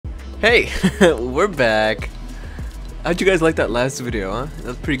Hey, we're back. How'd you guys like that last video, huh? That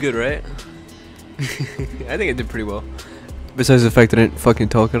was pretty good, right? I think I did pretty well. Besides the fact that I didn't fucking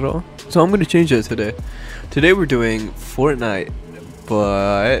talk at all. So I'm gonna change that today. Today we're doing Fortnite,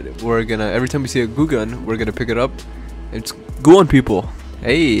 but we're gonna, every time we see a goo gun, we're gonna pick it up and just goo on people.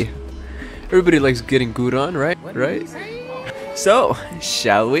 Hey, everybody likes getting gooed on, right? Right? So,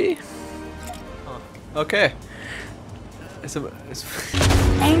 shall we? Okay.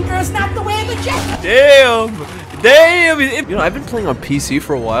 Anger is not the way of the jet. Damn! You know, I've been playing on PC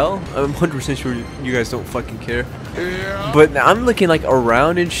for a while. I'm 100% sure you guys don't fucking care. Yeah. But I'm looking like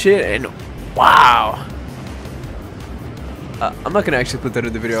around and shit, and wow. I'm not gonna actually put that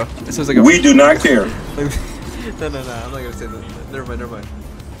in the video. It sounds like we do not care. No, I'm not gonna say that. Never mind.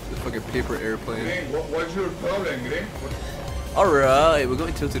 The fucking paper airplane. Hey, what's your problem, Gray? Alright, we're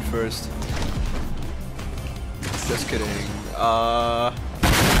going tilted first. Just kidding. Now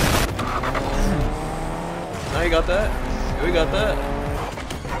you got that? Yeah, we got that.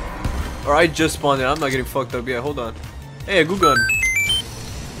 Or I just spawned in. I'm not getting fucked up yet. Hold on. Hey, a goo gun.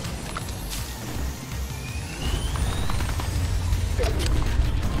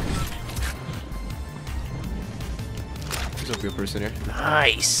 There's a real person here.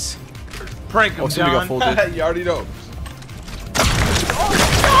 Nice. Prank him, somebody got folded. You already know.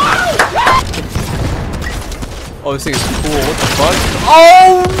 Oh, this thing is cool. What the fuck?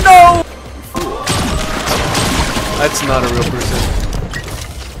 Oh no! That's not a real person.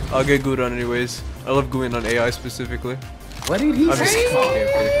 I'll get gooed on anyways. I love gooing on AI specifically. What did he say?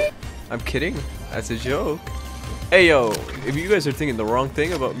 Okay. I'm kidding. That's a joke. Hey yo, if you guys are thinking the wrong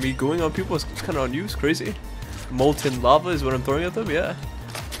thing about me gooing on people, it's kind of on you. It's crazy. Molten lava is what I'm throwing at them. Yeah.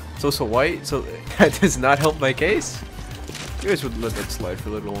 It's also white, so that does not help my case. You guys would let that slide for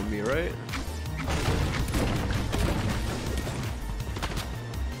a little on me, right?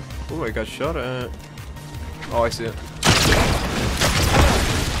 Oh, I got shot at. Oh, I see it.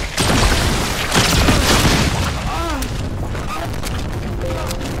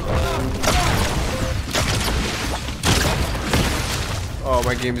 Oh,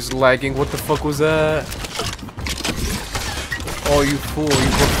 my game is lagging. What the fuck was that? Oh, you fool.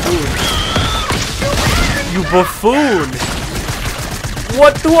 You buffoon!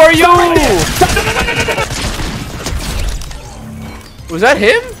 What? Who are you? Was that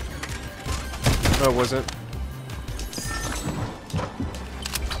him? No, it wasn't.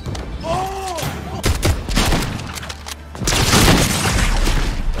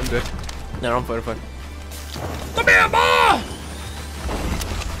 I'm dead. No, I'm fine. Come here, boy!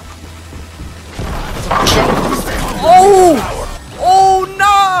 Oh,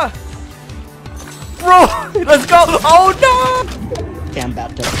 nah! Bro, let's go! Oh, no! I'm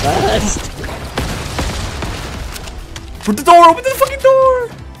about to bust. Open the door! Open the fucking door!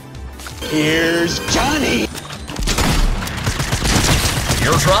 Here's Johnny.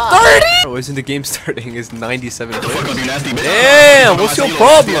 You're right. 30? Oh, isn't the game starting? It's 97. Damn, what's your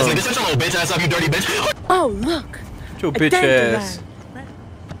problem? Oh, look. Your bitch ass.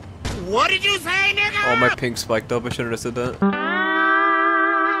 What did you say, nigga? Oh, my ping spiked up. I shouldn't have said that.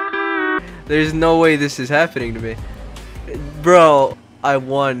 There's no way this is happening to me. Bro, I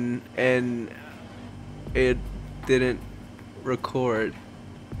won and it didn't record.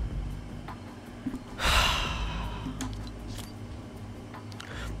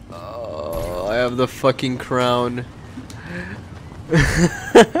 Oh, I have the fucking crown.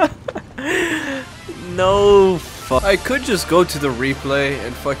 No fuck. I could just go to the replay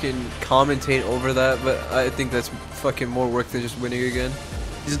and fucking commentate over that, but I think that's fucking more work than just winning again.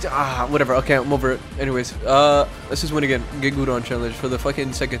 Just, whatever. Okay, I'm over it. Anyways, let's just win again. Get good on challenge for the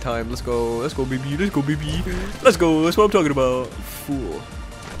fucking second time. Let's go, baby. Let's go, baby. Let's go. That's what I'm talking about. Fool.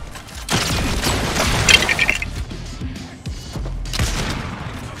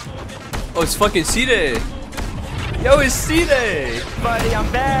 Oh, it's fucking C-Day. Yo, it's C-Day. Buddy,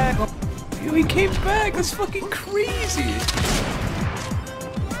 I'm back. Yo, he came back. That's fucking crazy.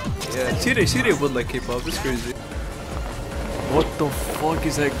 Yeah, C-Day would like K-pop. It's crazy. What the fuck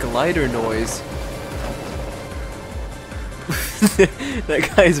is that glider noise? That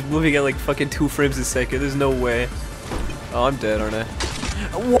guy is moving at like fucking 2 frames a second. There's no way. Oh, I'm dead, aren't I?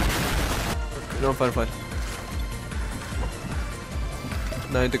 No, I'm fine.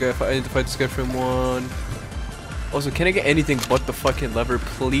 No, I need to fight this guy from 1. Also, can I get anything but the fucking lever,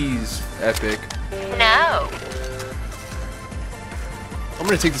 please, Epic? No. I'm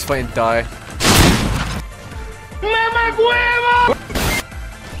gonna take this fight and die.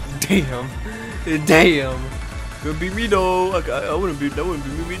 Damn. Could be me though. I wouldn't be. That wouldn't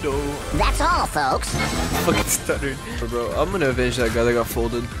be me though. That's all, folks. Fucking stuttered. Bro, I'm gonna avenge that guy that got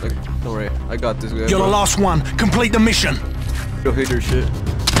folded. Like, don't worry, I got this guy. You're the last one. Complete the mission. Don't hate their shit.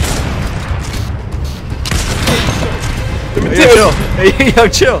 Hey, chill. Hey, yo,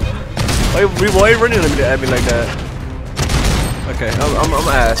 chill. Why are you running at me like that? Okay, I'm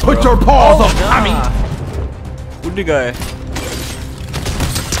ass. Bro. Put your paws up. I mean, who's the guy?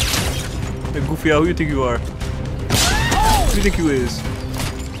 Hey, Goofy, who you think you are? Who do you think you is?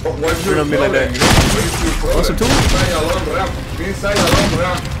 Turn on me like that. Awesome too?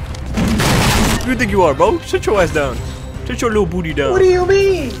 Who do you think you are, bro? Shut your ass down. Shut your little booty down. What do you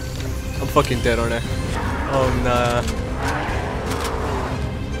mean? I'm fucking dead, aren't I? Oh nah.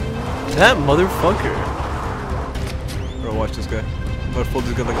 That motherfucker. Bro, watch this guy. I'm about to fold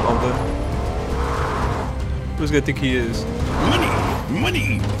this guy like an omelet. Who's gonna think he is?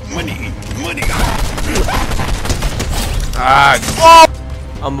 money. Ah! Oh!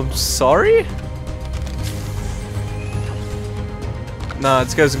 I'm sorry? Nah,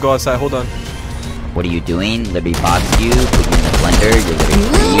 this guy doesn't go outside. Hold on. What are you doing? Let me box you, put you in the blender, you're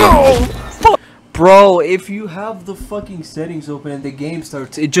living No! Bro, if you have the fucking settings open and the game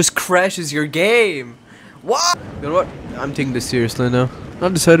starts, it just crashes your game. What? You know what? I'm taking this seriously now.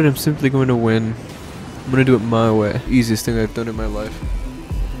 I've decided I'm simply going to win. I'm gonna do it my way. Easiest thing I've done in my life.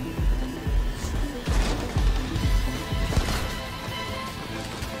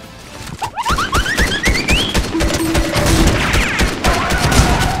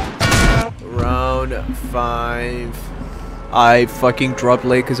 Round 5. I fucking dropped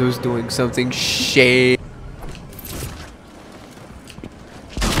late because I was doing something shady.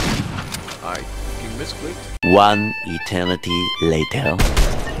 I fucking misclicked. One eternity later.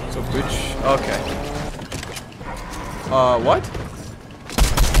 So bitch. Okay. What?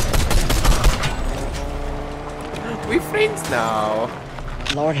 We friends now.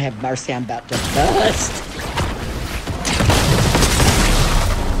 Lord have mercy, I'm about to bust.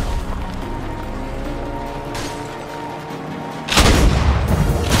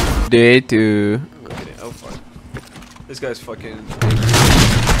 Day 2. Okay, oh fuck. This guy's fucking.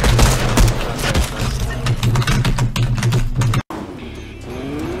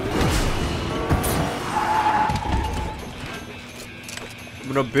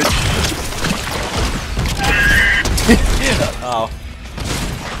 What up, bitch? Ow.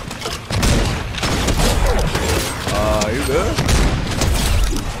 You good?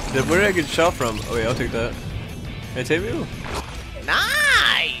 Where did I get shot from? Oh yeah, I'll take that. Can I take you?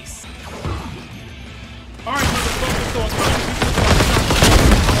 Nice!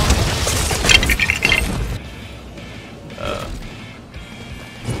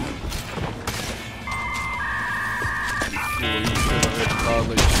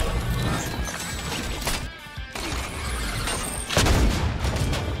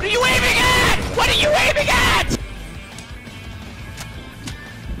 What are you aiming at? What are you aiming at?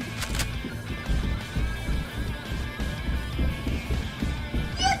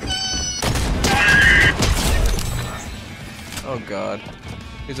 Oh god.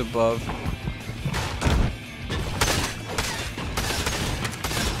 He's above.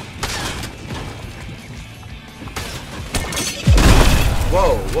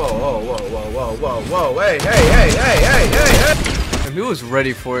 Whoa, hey, And he was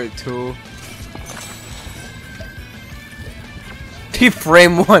ready for it too. He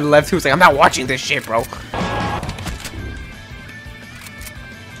framed one left, he was like, I'm not watching this shit, bro.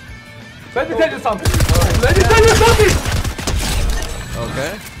 Let me tell you something. Let me tell you something.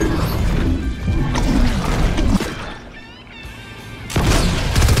 Okay.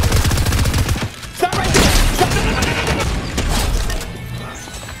 Stop right there.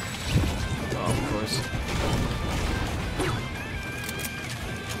 Oh, of course.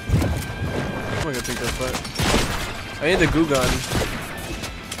 I'm gonna take that fight. I need the goo gun.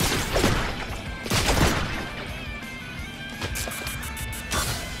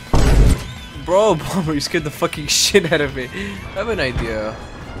 Bro, Bomber, you scared the fucking shit out of me. I have an idea.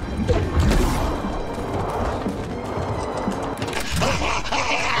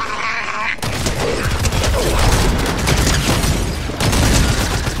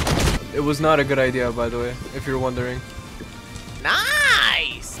 It was not a good idea, by the way, if you're wondering.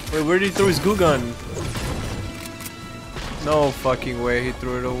 Nice! Wait, where did he throw his goo gun? No fucking way, he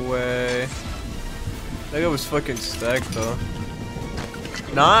threw it away. That guy was fucking stacked, though.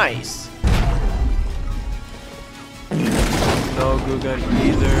 Nice! No goo gun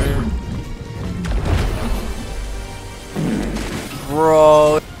either.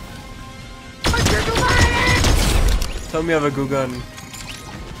 Bro. Tell me I have a goo gun.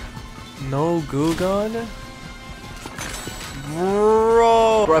 No goo gun?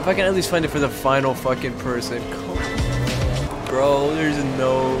 Bro, if I can at least find it for the final fucking person. Come on. Bro, there's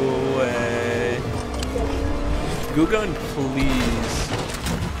no way. GOOING, please.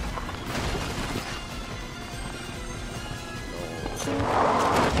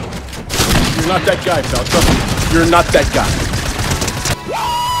 You're not that guy, pal. Trust me. You're not that guy.